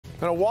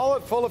And a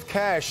wallet full of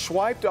cash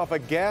swiped off a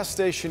gas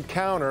station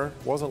counter.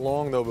 Wasn't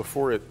long, though,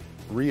 before it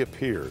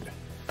reappeared.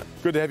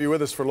 Good to have you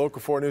with us for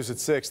Local 4 News at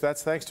 6.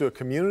 That's thanks to a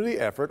community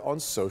effort on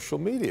social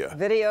media.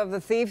 Video of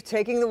the thief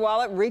taking the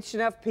wallet reached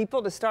enough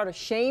people to start a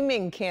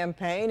shaming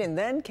campaign, and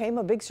then came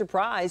a big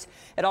surprise.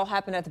 It all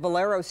happened at the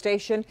Valero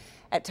station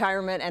at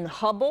Tireman and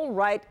Hubbell,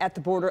 right at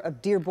the border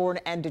of Dearborn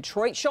and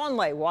Detroit. Sean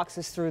Lay walks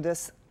us through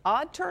this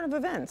odd turn of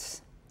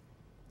events.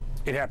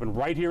 It happened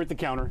right here at the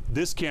counter.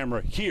 This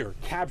camera here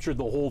captured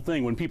the whole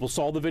thing. When people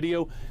saw the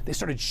video, they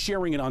started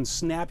sharing it on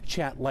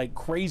Snapchat like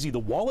crazy. The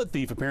wallet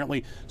thief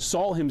apparently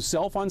saw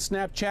himself on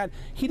Snapchat.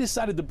 He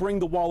decided to bring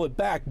the wallet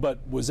back, but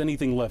was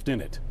anything left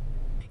in it?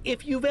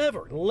 If you've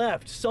ever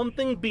left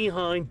something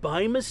behind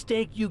by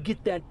mistake, you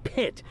get that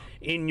pit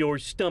in your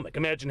stomach.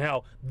 Imagine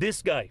how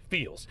this guy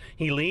feels.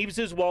 He leaves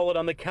his wallet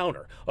on the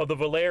counter of the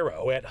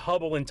Valero at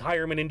Hubbell and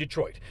Tireman in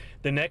Detroit.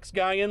 The next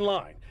guy in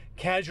line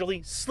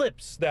casually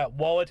slips that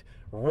wallet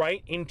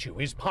right into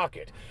his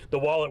pocket. The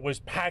wallet was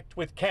packed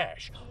with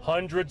cash,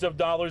 hundreds of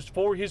dollars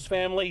for his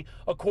family,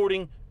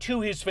 according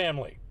to his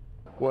family.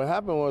 What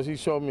happened was he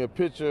showed me a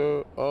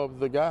picture of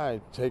the guy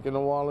taking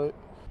the wallet.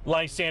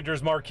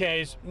 Lysanders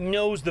Marquez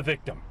knows the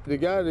victim. The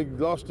guy that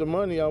lost the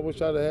money, I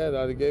wish I'd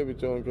have gave it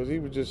to him because he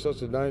was just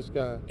such a nice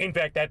guy. In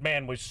fact, that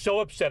man was so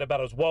upset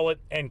about his wallet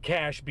and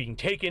cash being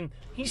taken,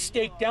 he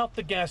staked out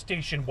the gas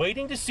station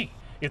waiting to see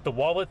if the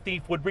wallet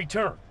thief would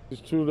return. It's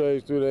 2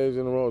 days, 3 days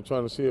in a row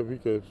trying to see if he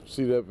could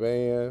see that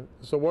van.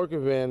 It's a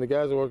working van. The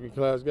guy's a working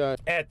class guy.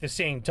 At the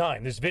same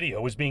time, this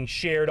video was being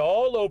shared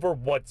all over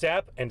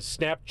WhatsApp and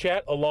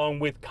Snapchat, along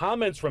with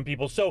comments from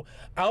people so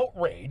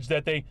outraged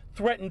that they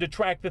threatened to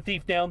track the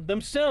thief down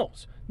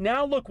themselves.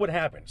 Now look what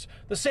happens.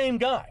 The same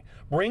guy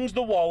brings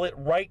the wallet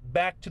right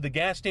back to the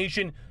gas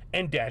station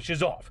and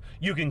dashes off.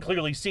 You can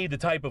clearly see the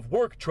type of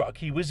work truck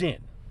he was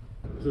in.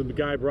 So the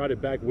guy brought it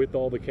back with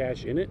all the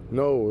cash in it?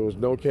 No, there was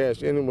no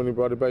cash in it when he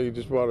brought it back. He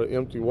just brought an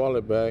empty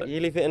wallet back. You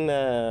leave it in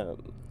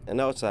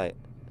outside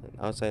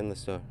in the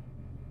store.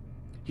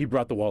 He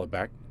brought the wallet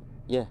back?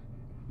 Yeah.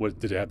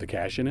 Did it have the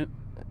cash in it?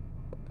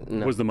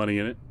 No. Was the money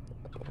in it?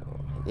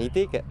 He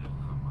took it.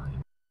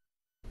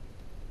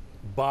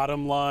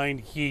 Bottom line,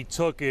 he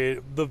took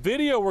it. The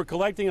video we're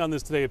collecting on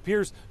this today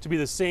appears to be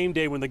the same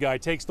day when the guy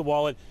takes the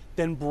wallet,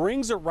 then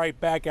brings it right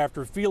back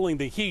after feeling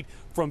the heat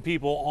from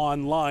people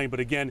online. But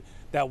again,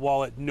 that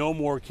wallet, no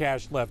more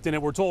cash left in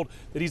it. We're told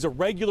that he's a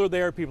regular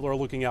there. People are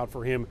looking out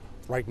for him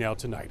right now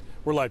tonight.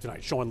 We're live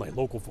tonight. Sean Lane,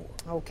 Local 4.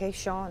 Okay,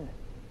 Sean.